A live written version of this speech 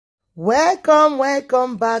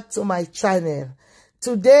Welcome back to my channel.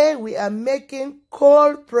 Today we are making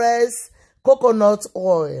cold pressed coconut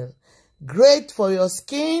oil. Great for your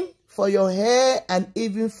skin, for your hair, and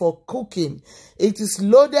even for cooking. It is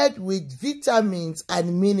loaded with vitamins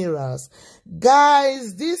and minerals.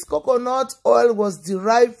 Guys, this coconut oil was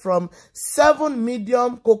derived from 7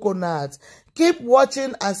 medium coconuts. Keep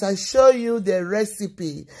watching as I show you the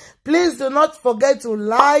recipe. Please do not forget to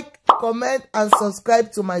like, comment, and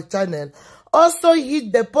subscribe to my channel. Also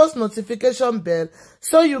hit the post notification bell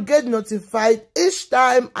so you get notified each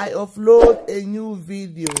time I upload a new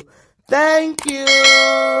video. Thank you.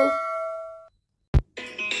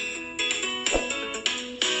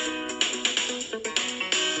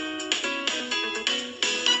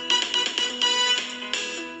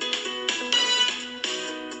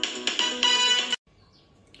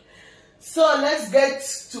 So let's get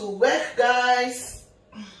to work, guys.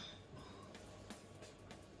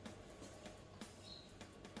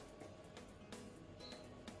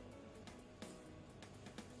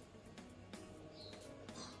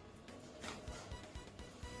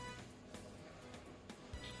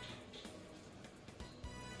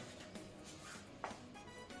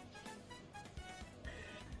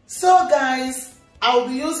 So guys, I'll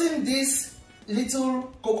be using this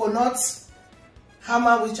little coconut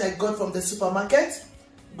hammer which I got from the supermarket.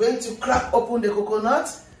 Going to crack open the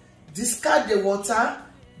coconut, discard the water,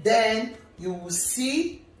 then you will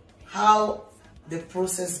see how the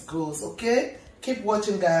process goes. Okay, keep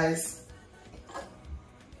watching, guys.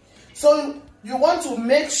 So you want to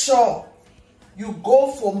make sure you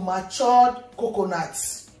go for matured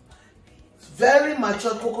coconuts. Very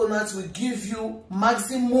matured coconuts will give you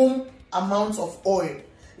maximum amount of oil.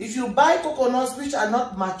 If you buy coconuts which are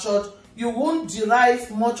not matured, you won't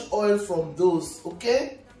derive much oil from those.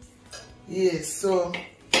 Okay, yes. So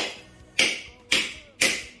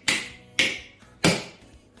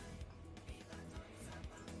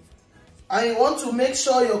and you want to make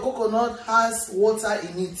sure your coconut has water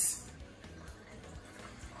in it.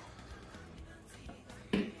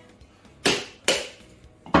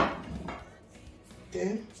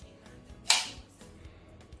 Okay, you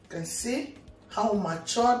can see how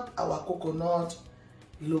matured our coconut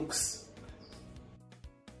looks.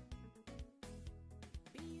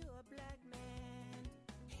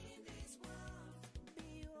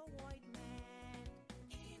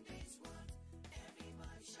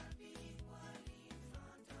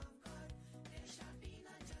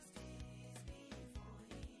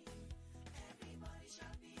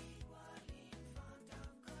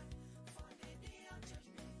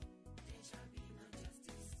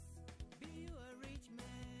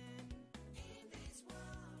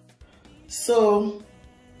 So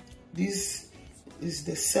this is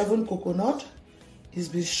the 7 coconut. It's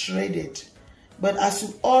been shredded, but as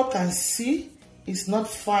you all can see, it's not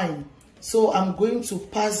fine. So I'm going to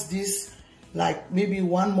pass this like maybe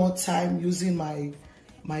one more time using my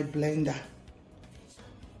blender.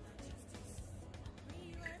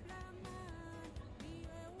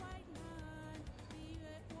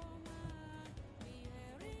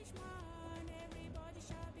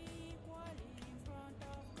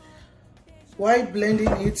 While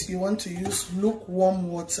blending it, you want to use lukewarm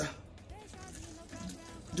water.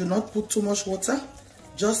 Do not put too much water,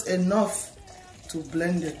 just enough to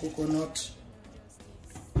blend the coconut.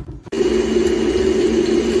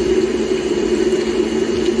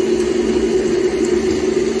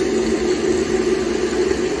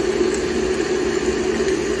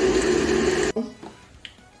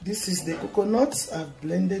 This is the coconut. I've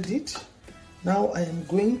blended it. Now I am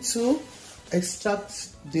going to extract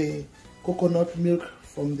the coconut milk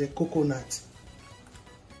from the coconut.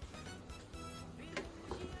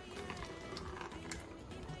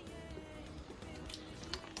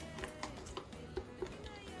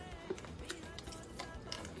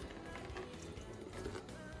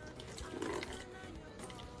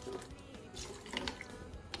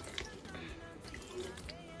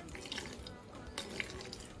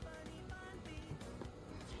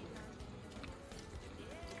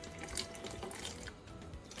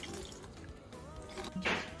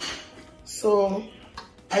 So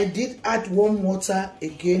I did add warm water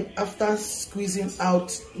again after squeezing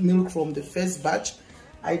out milk from the first batch.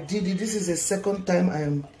 I did it. This is the second time I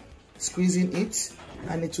am squeezing it,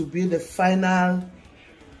 and it will be the final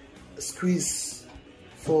squeeze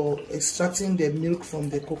for extracting the milk from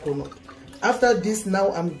the coconut. After this,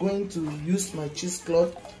 now I'm going to use my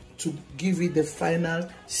cheesecloth to give it the final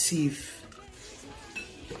sieve.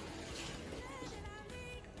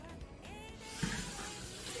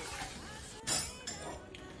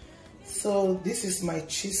 So this is my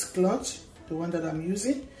cheesecloth, the one that I'm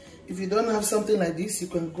using. If you don't have something like this, you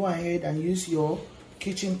can go ahead and use your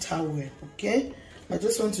kitchen towel, okay? I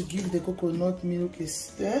just want to give the coconut milk a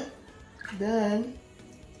stir. Then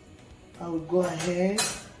I will go ahead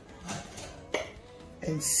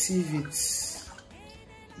and sieve it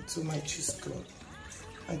into my cheesecloth.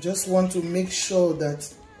 I just want to make sure that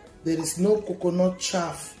there is no coconut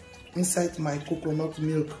chaff inside my coconut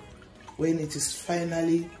milk when it is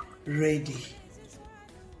finally ready.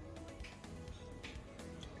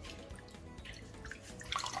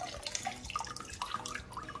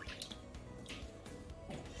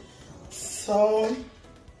 So you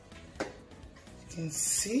can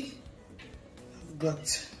see I've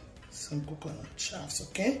got some coconut chaffs,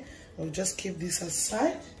 okay? I'll just keep this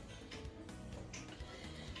aside.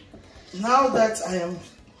 Now that I am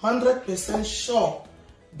 100% sure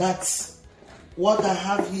that what I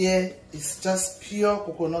have here is just pure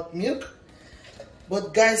coconut milk,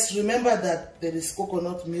 but guys, remember that there is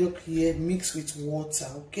coconut milk here mixed with water,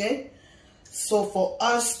 okay? So for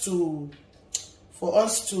us to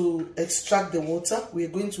extract the water, we are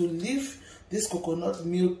going to leave this coconut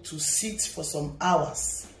milk to sit for some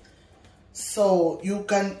hours. So you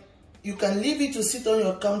can leave it to sit on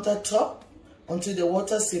your countertop until the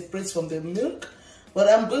water separates from the milk. But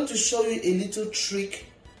I'm going to show you a little trick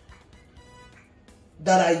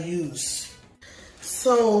that I use.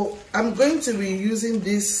 So I'm going to be using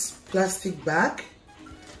this plastic bag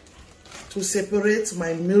to separate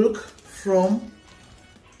my milk from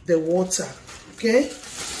the water, okay?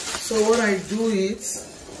 So what I do is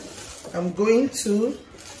I'm going to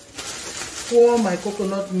pour my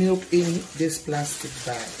coconut milk in this plastic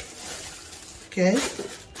bag, okay?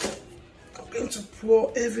 I'm going to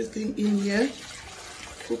pour everything in here.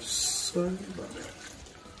 Oops, sorry about that.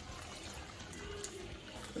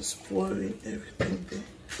 Just pouring everything there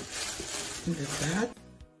in the bag.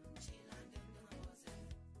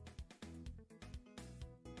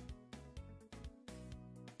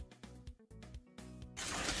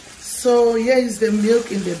 So here is the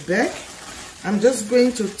milk in the bag. I'm just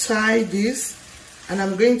going to tie this and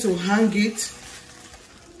I'm going to hang it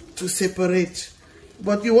to separate.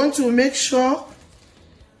 But you want to make sure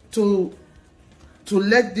to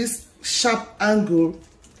let this sharp angle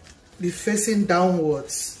be facing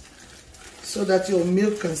downwards so that your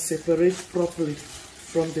milk can separate properly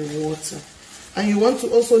from the water. And you want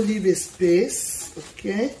to also leave a space,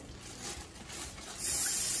 okay?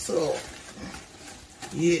 So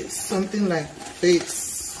yes, something like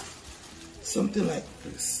this. Something like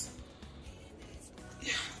this.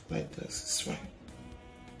 Yeah, like this is fine.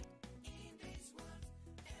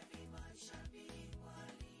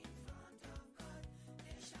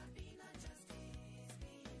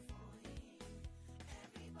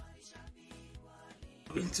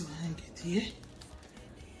 I'm going to hang it here.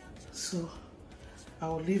 So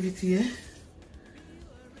I'll leave it here.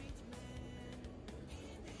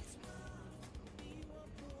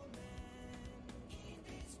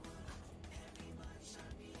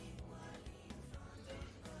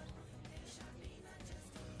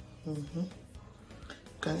 You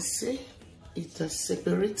can see it has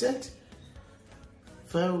separated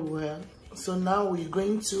very well. So now we're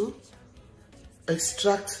going to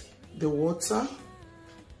extract the water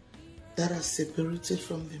that has separated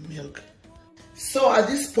from the milk. So at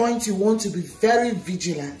this point you want to be very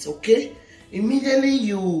vigilant, okay? Immediately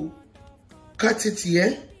you cut it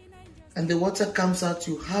here and the water comes out,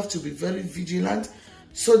 you have to be very vigilant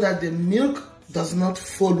so that the milk does not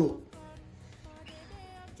follow.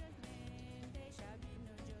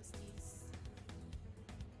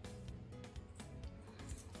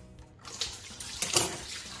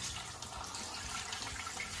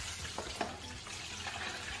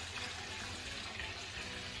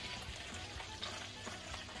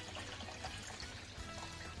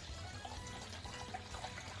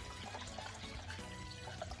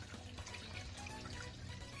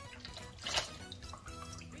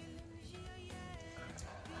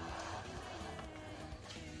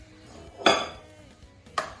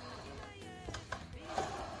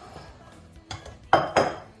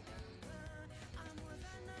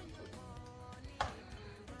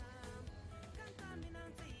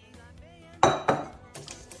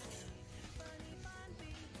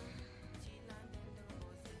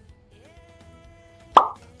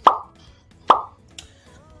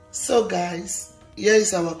 So guys, here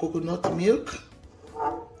is our coconut milk,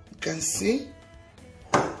 you can see,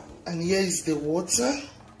 and here is the water.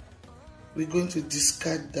 We're going to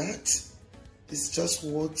discard that. It's just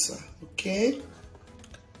water, okay?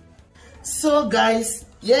 So guys,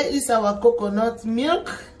 here is our coconut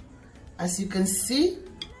milk. As you can see,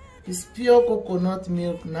 it's pure coconut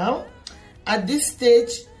milk now. At this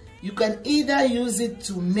stage, You can either use it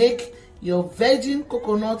to make your virgin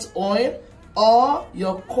coconut oil or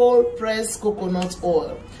your cold pressed coconut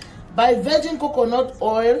oil. By virgin coconut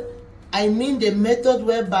oil, I mean the method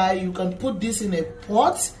whereby you can put this in a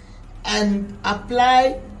pot and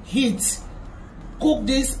apply heat. Cook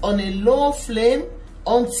this on a low flame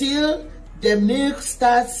until the milk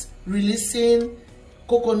starts releasing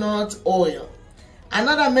coconut oil.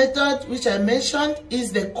 Another method which I mentioned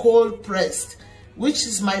is the cold pressed, which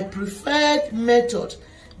is my preferred method.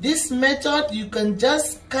 This method, you can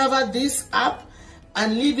just cover this up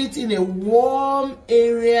and leave it in a warm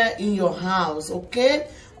area in your house, okay,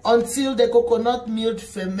 until the coconut milk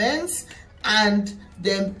ferments and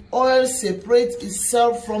the oil separates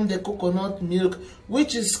itself from the coconut milk,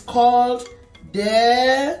 which is called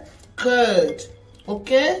the curd.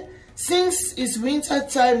 Okay, since it's winter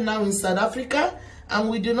time now in South Africa and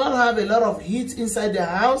we do not have a lot of heat inside the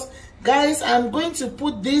house, guys, I'm going to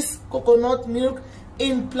put this coconut milk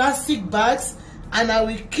in plastic bags and I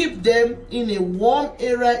will keep them in a warm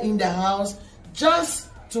area in the house just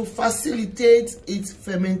to facilitate its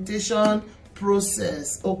fermentation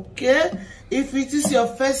process. Okay, if it is your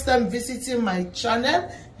first time visiting my channel,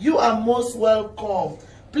 you are most welcome.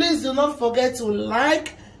 Please do not forget to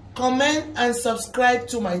like, comment and subscribe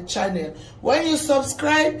to my channel. When you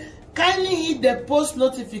subscribe, kindly hit the post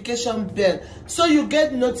notification bell so you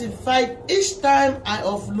get notified each time I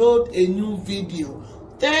upload a new video.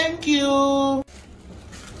 Thank you.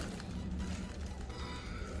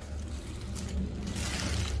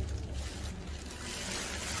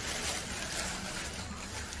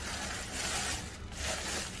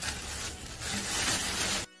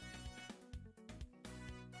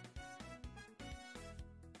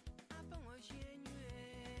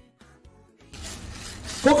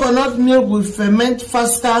 Coconut milk will ferment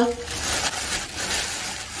faster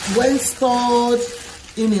when stored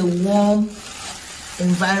in a warm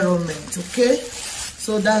environment, okay?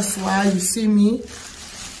 So that's why you see me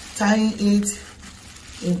tying it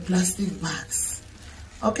in plastic bags.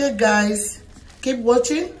 Okay guys, keep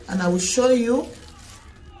watching and I will show you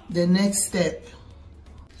the next step.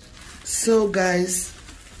 So guys,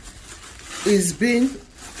 it's been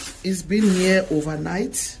here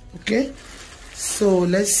overnight, okay? So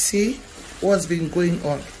let's see what's been going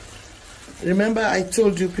on. Remember I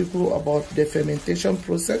told you people about the fermentation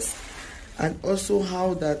process and also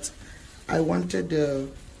how that I wanted the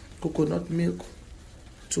coconut milk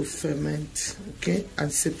to ferment, okay,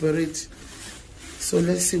 and separate. So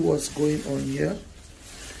let's see what's going on here.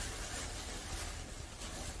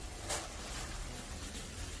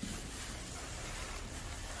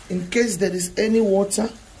 In case there is any water,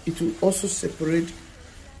 it will also separate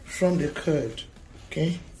from the curd,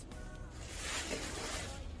 okay?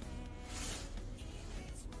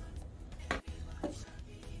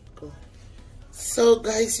 So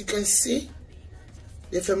guys, you can see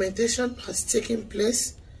the fermentation has taken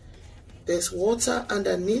place. There's water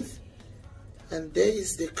underneath and there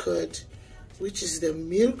is the curd, which is the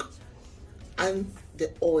milk and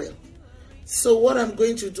the oil. So what I'm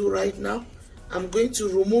going to do right now, I'm going to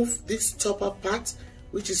remove this topper part,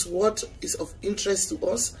 which is what is of interest to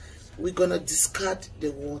us. We're gonna discard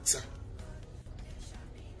the water.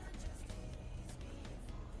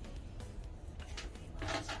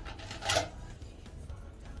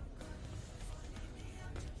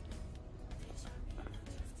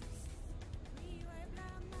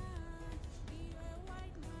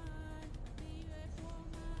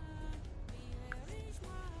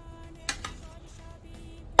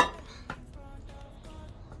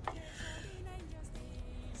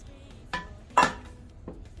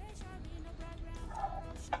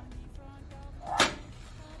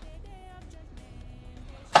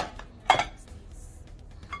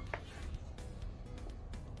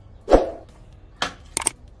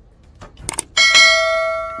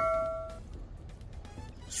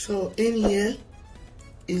 So in here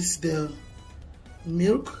is the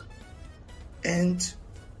milk and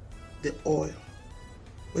the oil,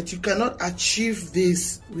 but you cannot achieve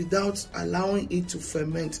this without allowing it to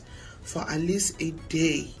ferment for at least a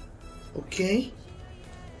day, okay?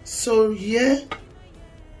 So here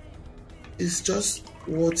is just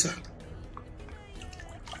water.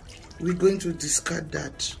 We're going to discard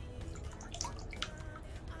that.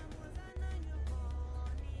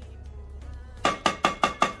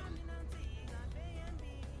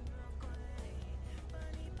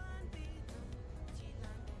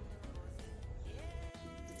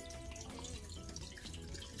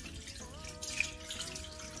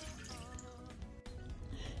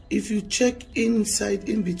 If you check inside,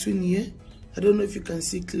 in between here, I don't know if you can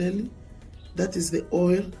see clearly, that is the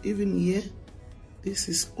oil. Even here, This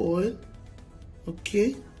is oil,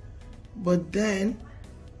 okay, but then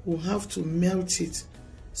we'll have to melt it.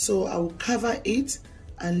 So I will cover it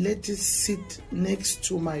and let it sit next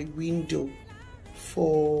to my window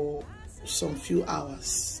for some few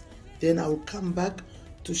hours. Then I will come back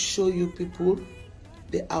to show you people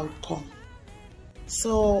the outcome.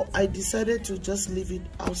 So I decided to just leave it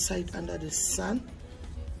outside under the sun.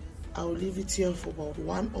 I'll leave it here for about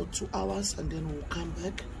 1 or 2 hours, and then we'll come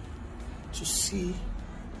back to see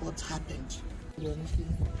what happened.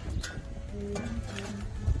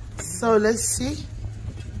 So let's see.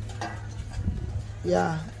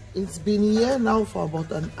 Yeah, it's been here now for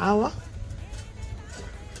about an hour.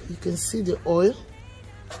 You can see the oil.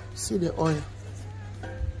 See the oil.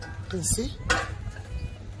 You can see.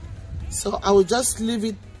 So I will just leave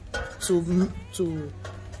it to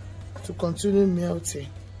continue melting.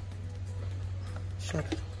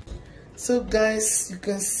 So guys, you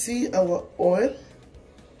can see our oil.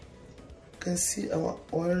 You can see our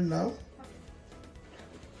oil now.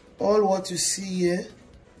 All what you see here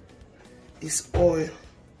is oil.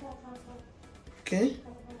 Okay.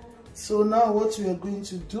 So now what we are going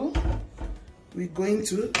to do, we're going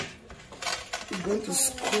to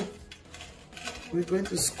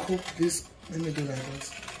scoop this. Let me do like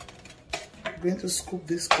this. We're going to scoop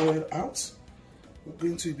this oil out. We're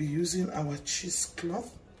going to be using our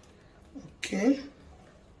cheesecloth. Okay.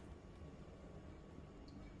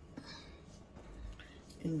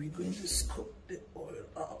 And we're going to scoop the oil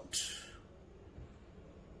out.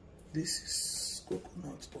 This is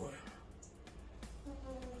coconut oil.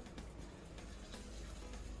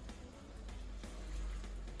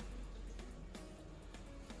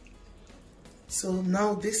 So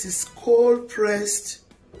now this is cold pressed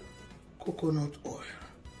coconut oil.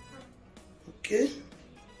 Okay,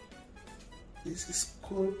 this is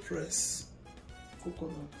cold pressed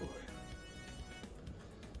coconut oil.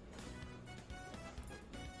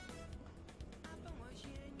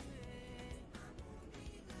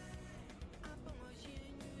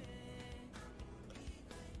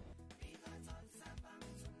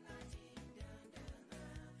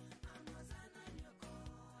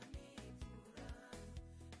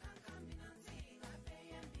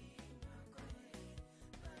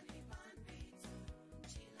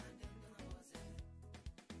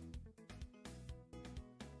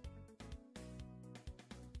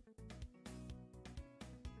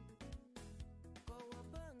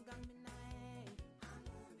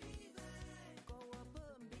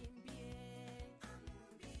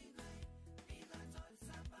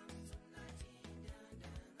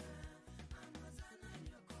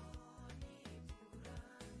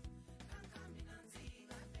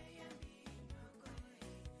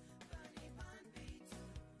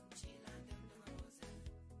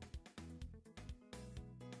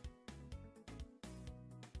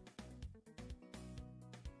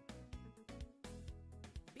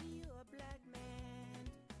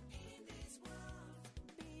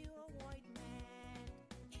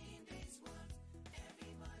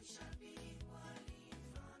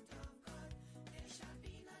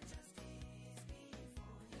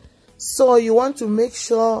 So you want to make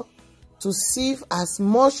sure to sieve as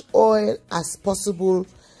much oil as possible,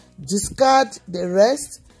 discard the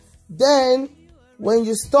rest. Then when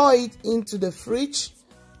you store it into the fridge,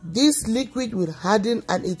 this liquid will harden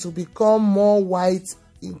and it will become more white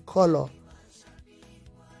in color.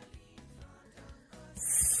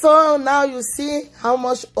 So now you see how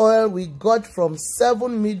much oil we got from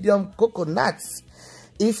 7 medium coconuts.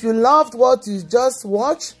 If you loved what you just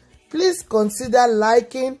watched, please consider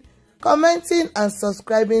liking, commenting and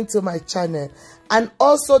subscribing to my channel. And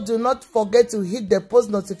also do not forget to hit the post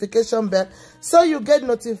notification bell so you get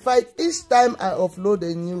notified each time I upload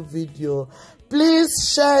a new video.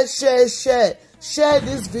 Please share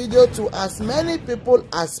this video to as many people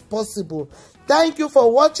as possible. Thank you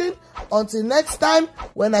for watching. Until next time,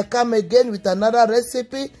 when I come again with another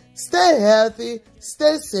recipe, stay healthy,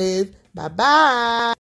 stay safe. Bye-bye.